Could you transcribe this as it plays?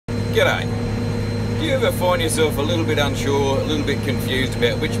G'day. Do you ever find yourself a little bit unsure, a little bit confused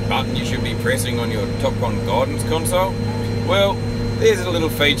about which button you should be pressing on your Topcon guidance console? Well, there's a little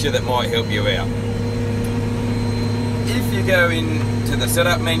feature that might help you out. If you go into the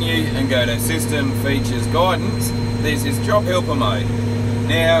setup menu and go to System Features Guidance, there's this Job Helper mode.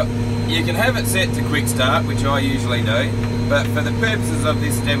 Now, you can have it set to Quick Start, which I usually do, but for the purposes of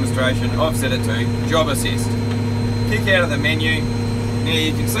this demonstration, I've set it to Job Assist. Kick out of the menu. Now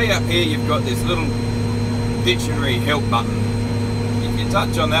you can see up here you've got this little dictionary help button. If you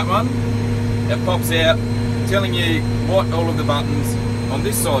touch on that one, it pops out telling you what all of the buttons on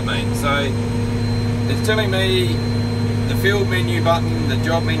this side mean. So it's telling me the field menu button, the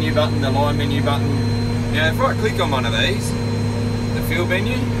job menu button, the line menu button. Now if I click on one of these, the field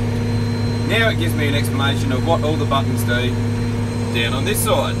menu, now it gives me an explanation of what all the buttons do down on this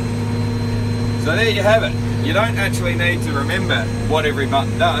side. So there you have it. You don't actually need to remember what every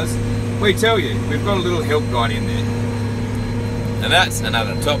button does. We tell you, we've got a little help guide in there. And that's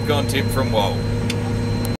another Topcon tip from Wal.